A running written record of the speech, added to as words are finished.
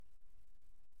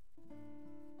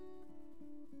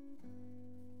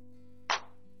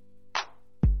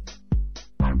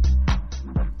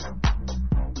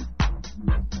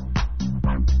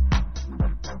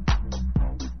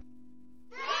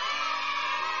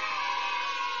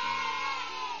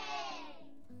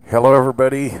Hello,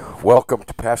 everybody. Welcome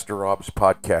to Pastor Rob's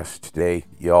podcast today,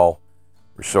 y'all.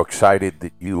 We're so excited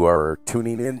that you are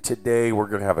tuning in today. We're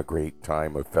going to have a great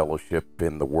time of fellowship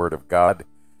in the Word of God.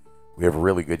 We have a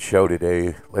really good show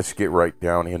today. Let's get right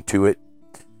down into it.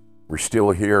 We're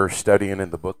still here studying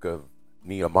in the book of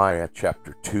Nehemiah,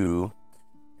 chapter 2.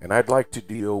 And I'd like to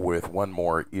deal with one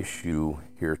more issue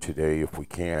here today, if we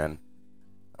can.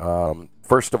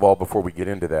 First of all, before we get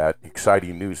into that,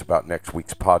 exciting news about next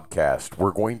week's podcast.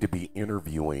 We're going to be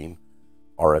interviewing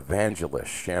our evangelist,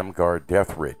 Shamgar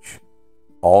Deatherage,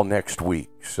 all next week.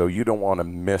 So you don't want to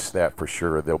miss that for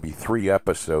sure. There'll be 3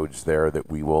 episodes there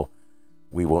that we will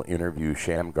interview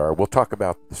Shamgar. We'll talk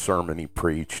about the sermon he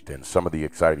preached and some of the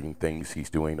exciting things he's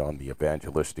doing on the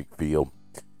evangelistic field.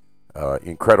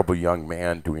 Incredible young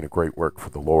man doing a great work for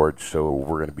the Lord, so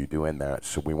we're going to be doing that.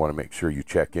 So we want to make sure you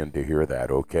check in to hear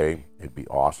that, okay? It'd be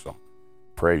awesome.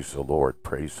 Praise the Lord,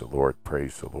 praise the Lord,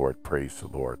 praise the Lord, praise the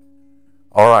Lord.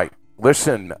 All right,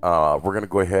 listen, we're going to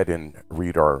go ahead and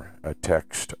read our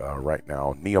text right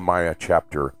now. Nehemiah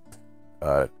chapter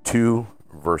 2,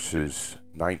 verses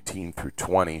 19 through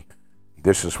 20.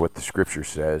 This is what the scripture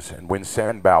says. And when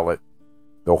Sanballat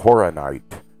the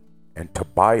Horonite and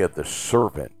Tobiah the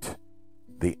servant,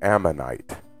 the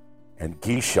Ammonite, and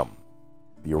Geshem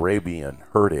the Arabian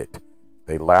heard it,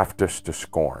 they laughed us to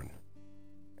scorn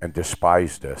and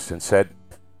despised us and said,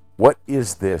 "What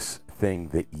is this thing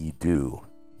that ye do?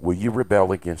 Will ye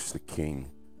rebel against the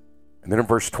king?" And then in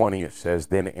verse 20 it says,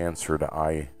 "Then answered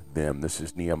I them," this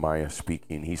is Nehemiah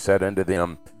speaking, "he said unto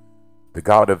them, The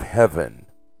God of heaven,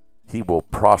 he will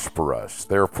prosper us.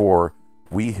 Therefore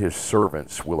we his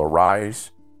servants will arise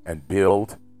and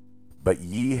build, but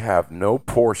ye have no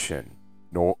portion,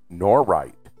 nor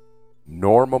right,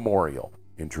 nor memorial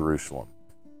in Jerusalem."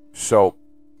 So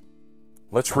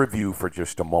let's review for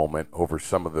just a moment over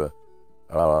some of the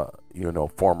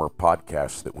former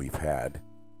podcasts that we've had.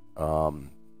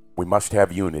 We must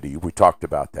have unity. We talked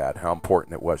about that, how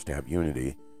important it was to have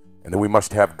unity. And then we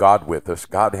must have God with us.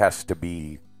 God has to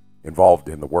be involved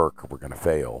in the work or we're going to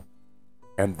fail.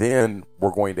 And then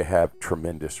we're going to have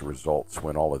tremendous results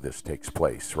when all of this takes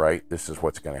place, right? This is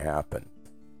what's going to happen.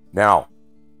 Now,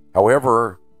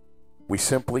 however, we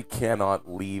simply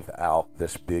cannot leave out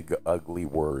this big, ugly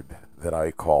word that I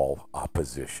call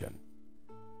opposition.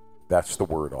 That's the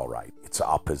word, all right. It's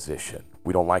opposition.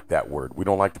 We don't like that word. We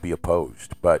don't like to be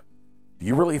opposed. But do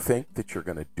you really think that you're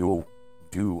going to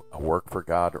do a work for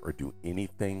God or do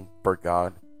anything for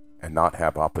God and not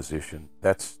have opposition?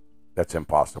 That's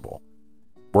impossible.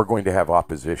 We're going to have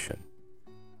opposition.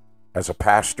 As a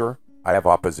pastor, I have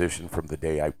opposition from the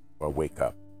day I wake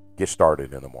up, get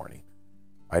started in the morning.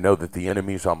 I know that the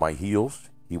enemy's on my heels.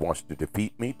 He wants to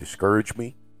defeat me, discourage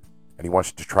me, and he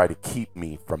wants to try to keep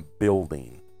me from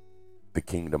building the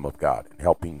kingdom of God and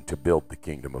helping to build the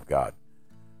kingdom of God.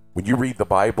 When you read the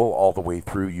Bible all the way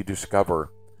through, you discover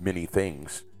many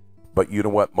things. But you know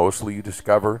what mostly you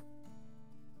discover?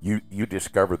 You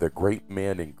discover the great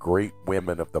men and great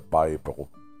women of the Bible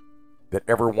that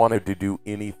ever wanted to do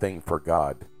anything for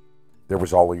God. There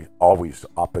was always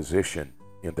opposition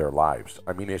in their lives.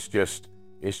 I mean, it's just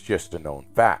a known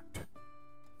fact.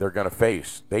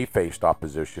 They faced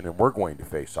opposition, and we're going to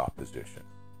face opposition.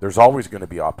 There's always going to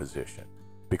be opposition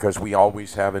because we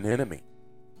always have an enemy.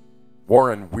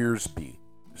 Warren Wiersbe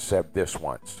said this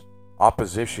once: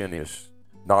 opposition is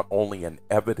not only an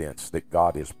evidence that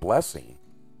God is blessing,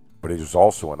 but it is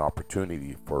also an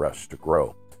opportunity for us to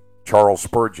grow. Charles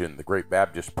Spurgeon, the great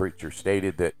Baptist preacher,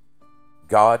 stated that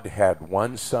God had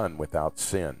one son without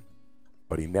sin,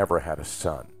 but he never had a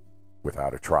son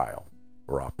without a trial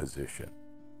or opposition.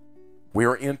 We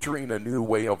are entering a new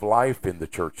way of life in the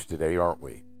church today, aren't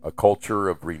we? A culture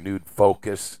of renewed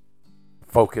focus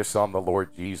on the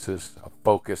Lord Jesus, a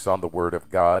focus on the Word of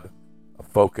God, a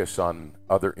focus on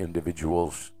other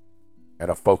individuals, and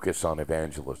a focus on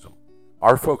evangelism.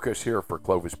 Our focus here for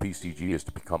Clovis PCG is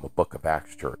to become a Book of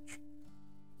Acts church.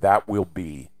 That will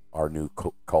be our new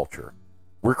culture.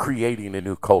 We're creating a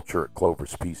new culture at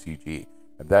Clovis PCG,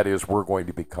 and that is we're going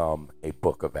to become a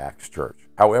Book of Acts church.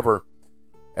 However,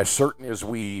 as certain as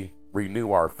we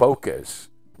renew our focus,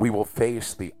 we will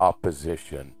face the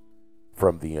opposition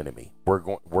from the enemy.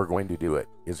 We're going to do it.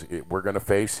 We're going to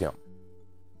face him.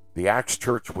 The Acts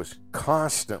church was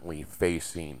constantly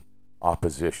facing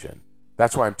opposition.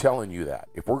 That's why I'm telling you that.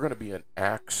 If we're going to be an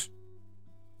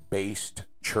Acts-based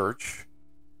church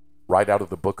right out of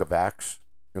the book of Acts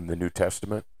in the New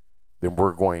Testament, then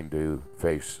we're going to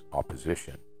face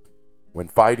opposition. When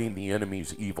fighting the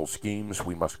enemy's evil schemes,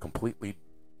 we must completely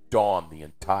don the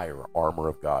entire armor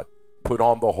of God. Put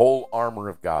on the whole armor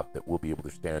of God that we'll be able to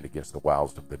stand against the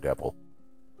wiles of the devil.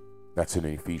 That's in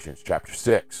Ephesians chapter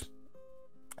 6.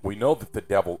 We know that the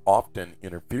devil often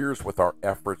interferes with our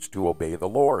efforts to obey the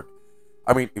Lord.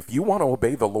 I mean, if you want to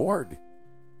obey the Lord,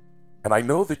 and I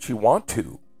know that you want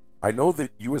to, I know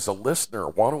that you as a listener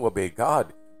want to obey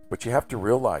God, but you have to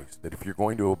realize that if you're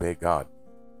going to obey God,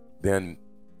 then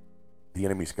the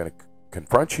enemy's going to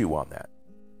confront you on that.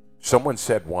 Someone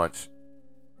said once,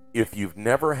 if you've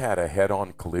never had a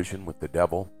head-on collision with the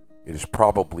devil, it is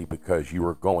probably because you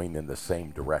are going in the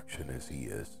same direction as he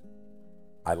is.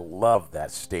 I love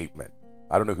that statement.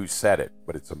 I don't know who said it,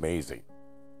 but it's amazing.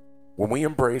 When we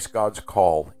embrace God's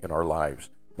call in our lives,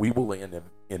 we will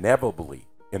inevitably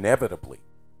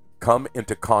come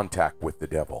into contact with the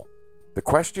devil. The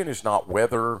question is not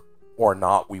whether or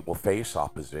not we will face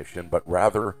opposition, but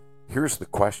rather, here's the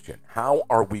question: how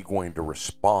are we going to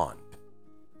respond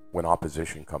when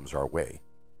opposition comes our way?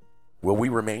 Will we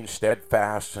remain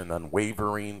steadfast and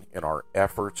unwavering in our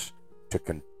efforts to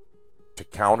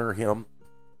counter him?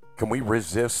 Can we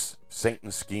resist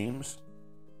Satan's schemes?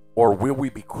 Or will we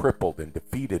be crippled and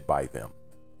defeated by them?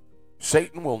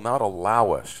 Satan will not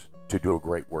allow us to do a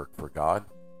great work for God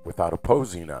without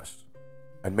opposing us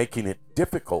and making it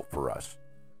difficult for us.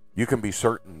 You can be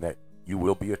certain that you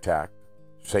will be attacked.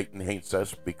 Satan hates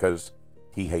us because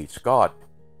he hates God.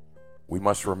 We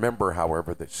must remember,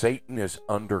 however, that Satan is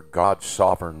under God's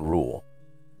sovereign rule.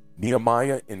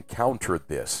 Nehemiah encountered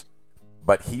this,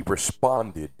 but he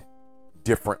responded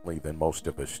differently than most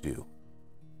of us do.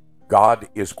 God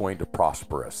is going to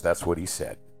prosper us. That's what he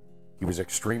said. He was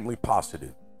extremely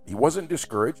positive. He wasn't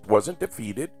discouraged, wasn't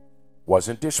defeated,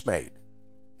 wasn't dismayed.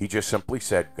 He just simply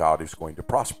said, God is going to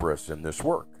prosper us in this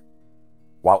work.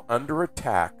 While under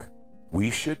attack, we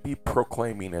should be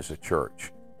proclaiming as a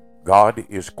church, God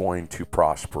is going to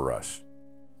prosper us.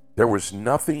 There was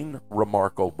nothing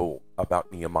remarkable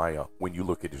about Nehemiah when you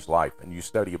look at his life and you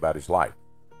study about his life.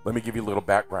 Let me give you a little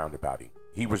background about him.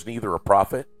 He was neither a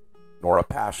prophet, nor a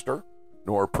pastor,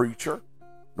 nor a preacher,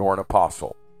 nor an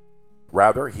apostle.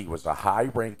 Rather, he was a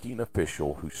high-ranking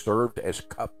official who served as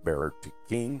cupbearer to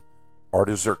King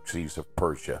Artaxerxes of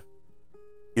Persia.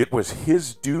 It was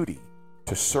his duty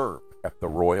to serve at the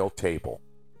royal table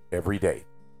every day.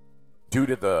 Due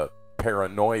to the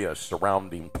paranoia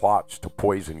surrounding plots to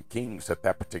poison kings at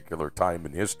that particular time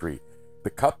in history, the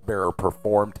cupbearer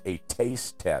performed a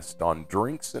taste test on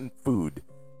drinks and food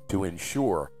to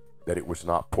ensure that it was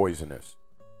not poisonous.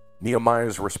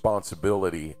 Nehemiah's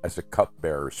responsibility as a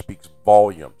cupbearer speaks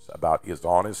volumes about his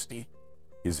honesty,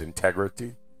 his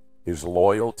integrity, his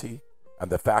loyalty, and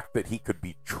the fact that he could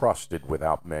be trusted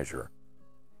without measure.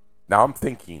 Now I'm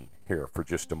thinking here for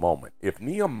just a moment. If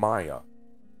Nehemiah,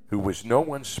 who was no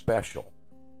one special,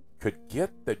 could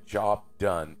get the job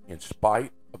done in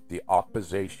spite of the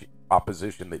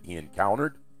opposition that he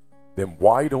encountered, then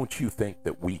why don't you think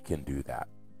that we can do that?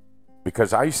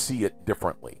 Because I see it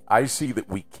differently. I see that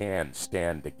we can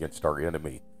stand against our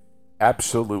enemy.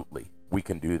 Absolutely, we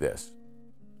can do this.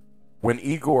 When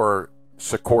Igor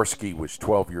Sikorsky was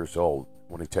 12 years old,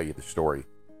 I want to tell you the story.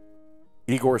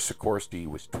 Igor Sikorsky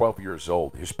was 12 years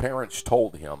old. His parents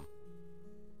told him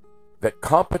that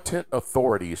competent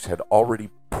authorities had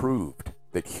already proved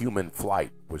that human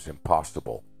flight was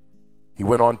impossible. He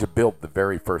went on to build the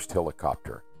very first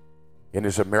helicopter. In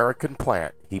his American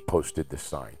plant, he posted this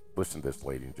sign. Listen to this,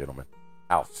 ladies and gentlemen.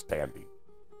 Outstanding.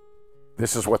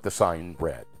 This is what the sign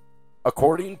read.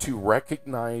 According to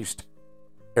recognized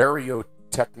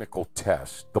aerotechnical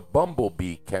tests, the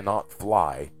bumblebee cannot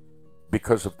fly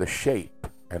because of the shape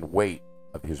and weight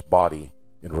of his body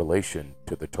in relation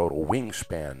to the total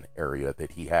wingspan area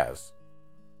that he has.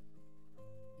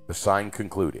 The sign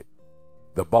concluded,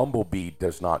 the bumblebee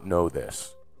does not know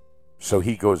this, so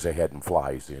he goes ahead and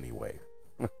flies anyway.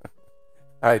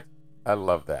 I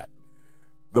love that.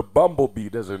 The bumblebee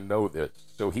doesn't know this,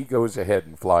 so he goes ahead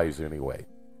and flies anyway.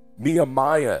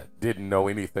 Nehemiah didn't know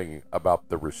anything about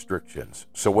the restrictions,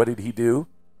 so what did he do?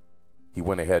 He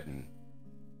went ahead and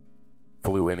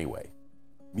flew anyway.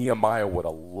 Nehemiah would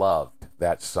have loved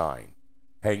that sign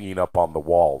hanging up on the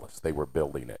wall as they were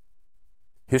building it.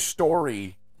 His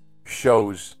story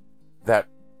shows that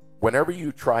whenever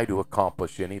you try to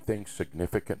accomplish anything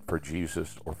significant for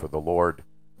Jesus or for the Lord,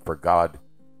 for God,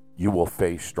 you will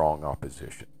face strong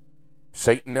opposition.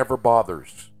 Satan never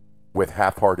bothers with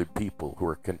half-hearted people who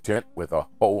are content with a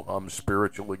ho-hum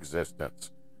spiritual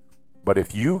existence. But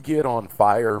if you get on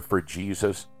fire for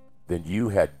Jesus, then you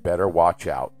had better watch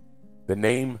out. The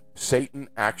name Satan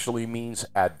actually means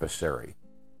adversary.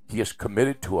 He is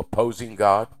committed to opposing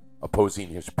God, opposing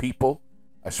his people,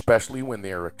 especially when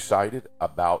they are excited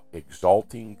about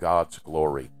exalting God's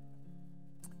glory.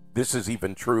 This is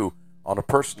even true on a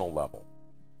personal level.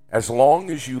 As long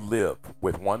as you live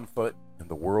with one foot in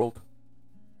the world,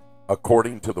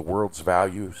 according to the world's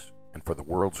values and for the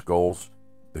world's goals,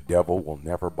 the devil will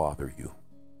never bother you.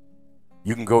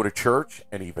 You can go to church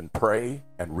and even pray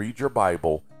and read your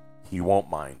Bible. He won't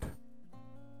mind.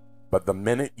 But the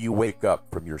minute you wake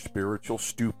up from your spiritual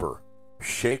stupor,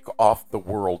 shake off the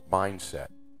world mindset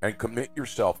and commit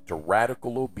yourself to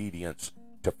radical obedience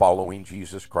to following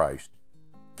Jesus Christ,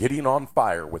 getting on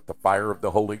fire with the fire of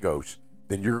the Holy Ghost,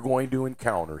 then you're going to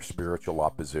encounter spiritual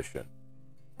opposition.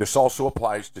 This also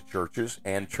applies to churches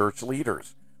and church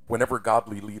leaders. Whenever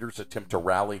godly leaders attempt to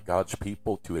rally God's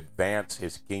people to advance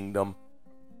his kingdom,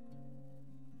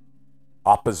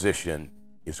 opposition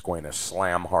is going to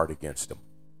slam hard against them.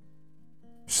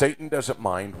 Satan doesn't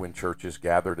mind when churches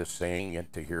gather to sing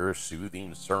and to hear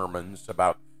soothing sermons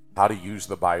about how to use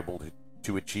the Bible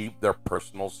to achieve their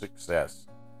personal success.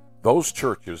 Those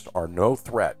churches are no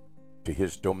threat to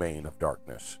his domain of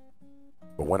darkness.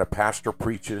 But when a pastor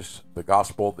preaches the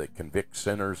gospel that convicts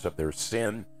sinners of their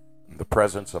sin in the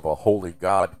presence of a holy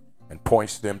God and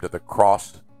points them to the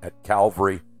cross at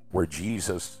Calvary where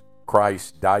Jesus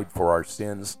Christ died for our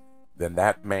sins, then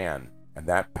that man and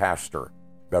that pastor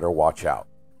better watch out.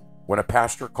 When a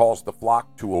pastor calls the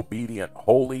flock to obedient,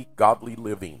 holy, godly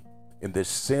living in this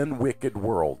sin-wicked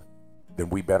world, then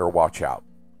we better watch out.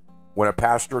 When a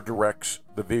pastor directs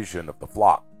the vision of the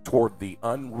flock toward the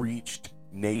unreached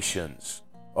nations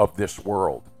of this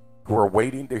world who are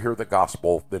waiting to hear the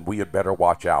gospel, then we had better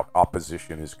watch out.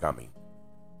 Opposition is coming.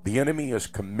 The enemy is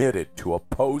committed to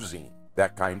opposing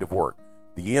that kind of work.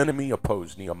 The enemy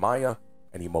opposed Nehemiah,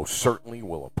 and he most certainly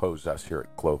will oppose us here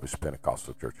at Clovis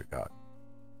Pentecostal Church of God.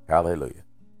 Hallelujah.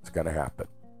 It's going to happen.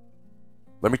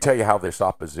 Let me tell you how this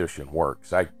opposition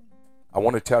works. I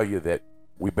want to tell you that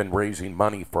we've been raising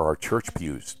money for our church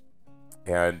pews,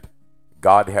 and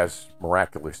God has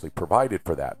miraculously provided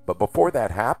for that. But before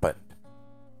that happened,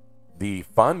 the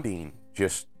funding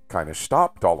just kind of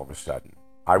stopped all of a sudden.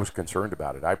 I was concerned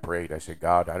about it. I prayed. I said,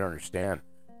 God, I don't understand.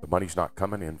 The money's not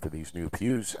coming in for these new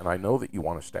pews, and I know that you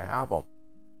want us to have them.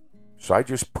 So I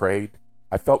just prayed.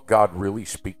 I felt God really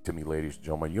speak to me, ladies and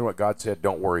gentlemen. You know what God said?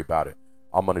 Don't worry about it.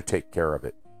 I'm going to take care of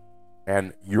it.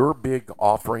 And your big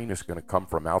offering is going to come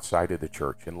from outside of the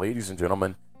church. And ladies and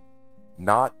gentlemen,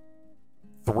 not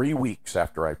 3 weeks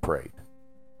after I prayed,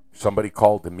 somebody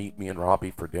called to meet me and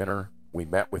Robbie for dinner. We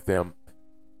met with them.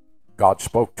 God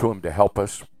spoke to them to help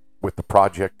us with the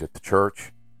project at the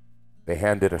church. They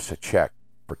handed us a check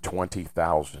for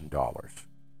 $20,000.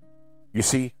 You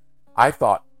see, I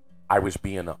thought I was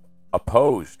being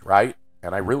opposed, right?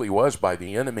 And I really was by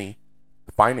the enemy.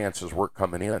 The finances weren't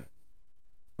coming in.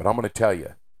 But I'm going to tell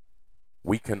you,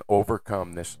 we can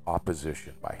overcome this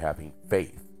opposition by having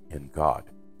faith in God,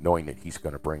 knowing that he's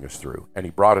going to bring us through. And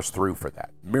he brought us through for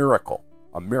that. Miracle.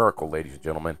 A miracle, ladies and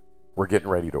gentlemen. We're getting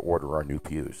ready to order our new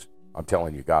pews. I'm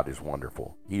telling you, God is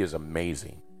wonderful. He is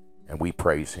amazing. And we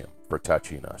praise him for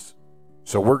touching us.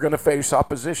 So we're going to face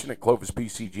opposition at Clovis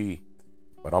PCG.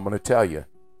 But I'm going to tell you,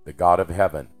 the God of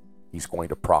heaven, he's going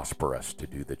to prosper us to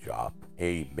do the job.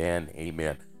 Amen.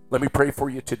 Amen. Let me pray for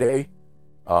you today.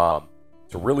 To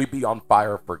really be on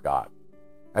fire for God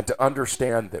and to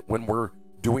understand that when we're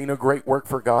doing a great work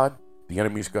for God, the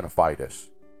enemy's going to fight us.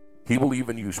 He will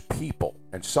even use people,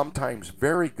 and sometimes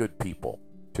very good people,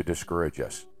 to discourage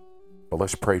us. But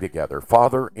let's pray together.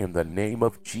 Father, in the name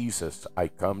of Jesus, I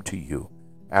come to you,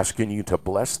 asking you to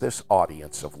bless this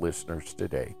audience of listeners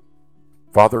today.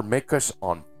 Father, make us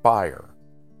on fire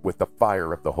with the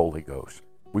fire of the Holy Ghost.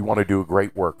 We want to do a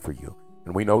great work for you.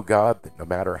 And we know, God, that no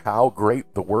matter how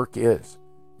great the work is,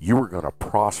 you are going to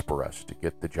prosper us to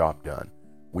get the job done.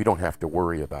 We don't have to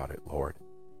worry about it, Lord.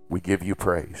 We give you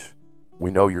praise. We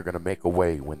know you're going to make a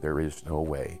way when there is no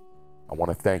way. I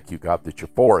want to thank you, God, that you're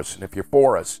for us. And if you're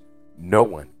for us, no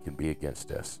one can be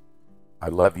against us. I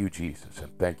love you, Jesus,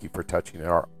 and thank you for touching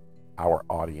our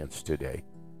audience today.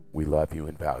 We love you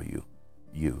and value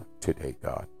you today,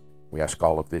 God. We ask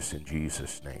all of this in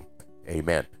Jesus' name.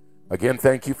 Amen. Again,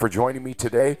 thank you for joining me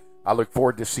today. I look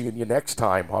forward to seeing you next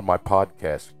time on my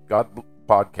podcast.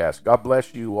 God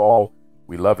bless you all.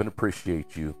 We love and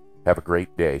appreciate you. Have a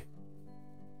great day.